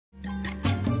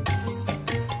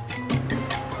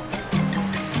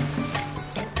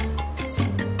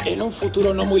En un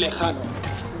futuro no muy lejano,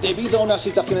 debido a una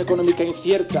situación económica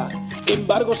incierta,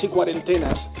 embargos y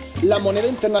cuarentenas, la moneda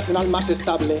internacional más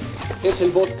estable es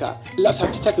el vodka, la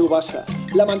salchicha kiełbasę,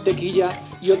 la mantequilla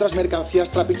y otras mercancías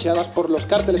trapicheadas por los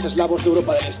cárteles eslavos de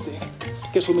Europa del Este,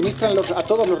 que suministran a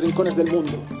todos los rincones del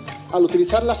mundo. Al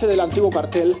utilizar la sede del antiguo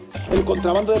cartel, el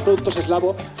contrabando de productos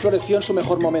eslavo floreció en su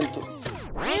mejor momento.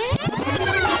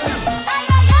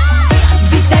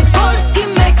 Witaj w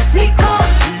Polskim Mexico.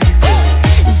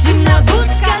 Zimna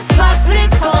wódka z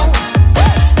papryką.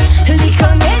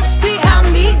 Licho nie śpi,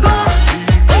 amigo.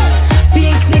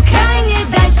 Piękny kraj, nie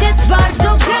daj się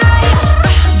twardo graj.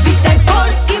 Witaj w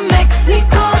Polskim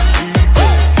Mexico.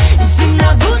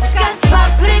 Zimna wódka z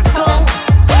papryką.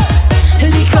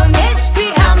 Licho nie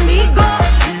śpi, amigo.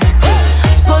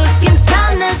 Z Polskim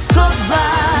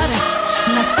bar.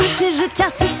 Na skrócie życia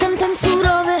system ten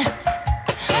surowy.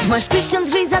 Masz 1000,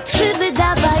 żyj za 3,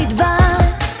 wydawaj 2.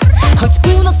 Choć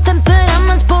północ,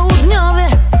 temperament południowy.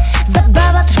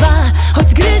 Zabawa trwa,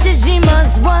 choć gryzie zima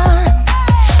zła.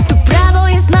 Tu prawo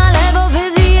jest na lewo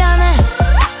wywijane.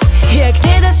 Jak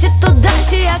nie da się, to da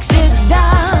się jak się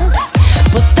da.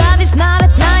 Postawisz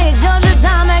nawet na jeziorze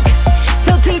zamek,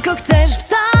 co tylko chcesz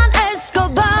w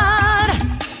Escobar.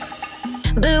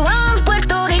 Byłam w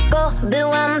Puerto Rico,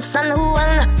 byłam w San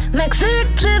Juan.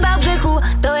 Meksyk przy Wałbrzychu,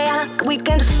 to jak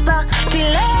weekend w spa.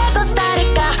 Chile, Costa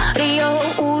Rica, Rio,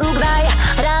 Uruguay.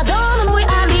 Radom, mój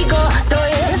amigo, to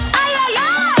jest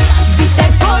ajajaj.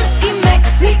 Witaj w Polskim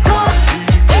Mexico.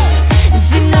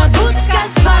 Zimna wódka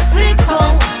z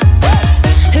papryką.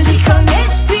 Licho nie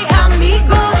śpi,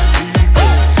 amigo.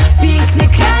 Piękny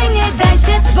kraj, nie daj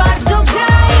się twardo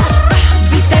graj.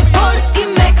 Witaj w Polskim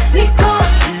Mexico.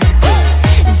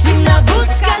 Zimna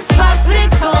wódka z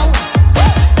papryką.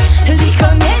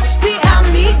 Licho nie śpi,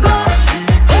 amigo.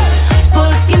 Z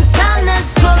Polskim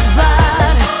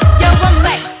bar. Yo, I'm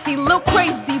Lexy, little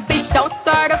crazy bitch, don't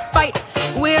start a fight.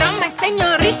 With all my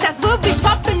señoritas, we'll be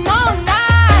popping all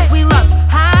night. We love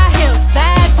high heels,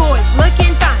 bad boys,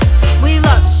 looking fine. We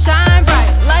love shine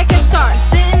bright, like a star,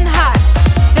 sitting high.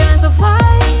 Feeling so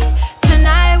fly,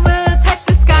 tonight we'll touch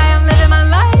the sky. I'm living my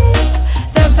life,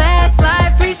 the best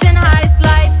life, reaching high.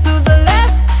 Slide to the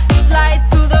left, slide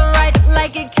to the right,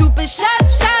 like a Cupid shot,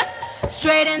 shot.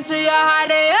 Straight into your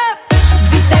heart, up.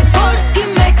 Witaj w Polskim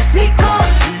Mexico.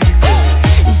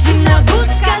 Zimna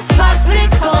wódka z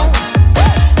papryką.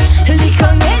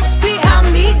 Licho nie śpi,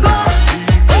 amigo.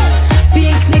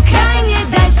 Piękny kraj, nie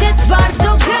daj się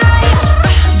twardo graj.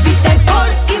 Witaj w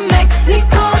Polskim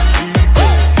Mexico.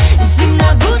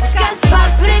 Zimna wódka z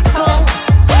papryką.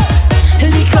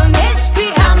 Licho nie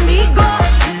śpi, amigo.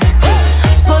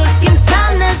 Z Polskim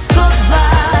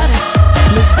bar.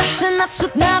 My zawsze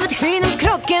naprzód, nawet chwiejnym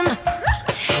krokiem.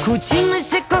 Kłócimy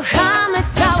się, kochamy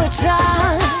cały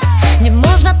czas. Nie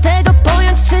można tego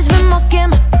pojąć trzeźwym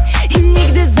okiem. I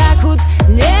nigdy Zachód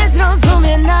nie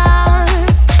zrozumie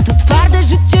nas. Tu twarde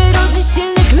życie rodzi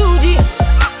silnych ludzi.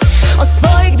 O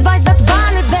swoich dbaj,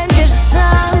 zadbany będziesz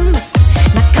sam.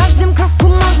 Na każdym kroku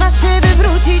można się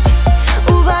wywrócić.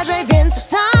 Uważaj więc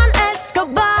w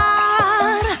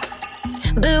Escobar.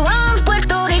 Byłam w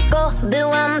Puerto Rico,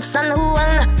 byłam w San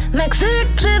Juan.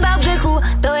 Meksyk przy Wałbrzychu,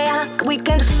 to jak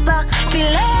weekend w spa.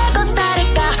 Chile, Costa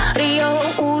Rica, Rio,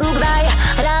 Uruguay.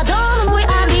 Radom, mój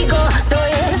amigo, to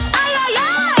jest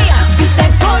ajajaj.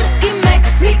 Witaj w Polskim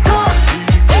Mexico.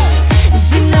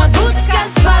 Zimna wódka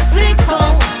z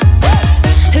papryką.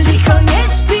 Licho nie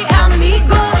śpi,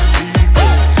 amigo.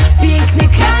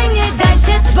 Piękny kraj, nie daj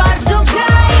się twardo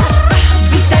graj.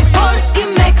 Witaj w Polskim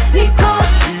Mexico.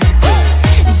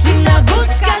 Zimna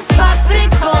wódka z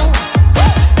papryką.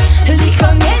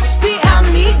 Licho nie śpi,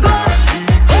 amigo.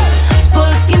 Z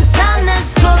Polskim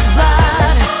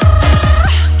bar.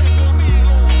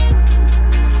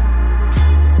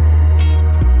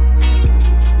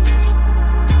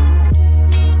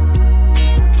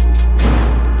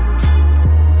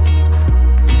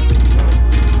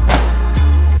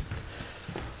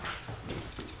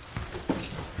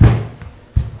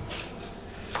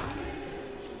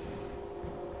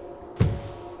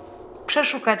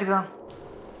 Przeszukać go.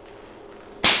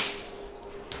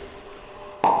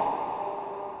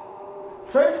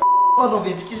 Co jest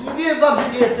panowie? Przecież mówiłem wam, że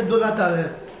nie jestem donatorem.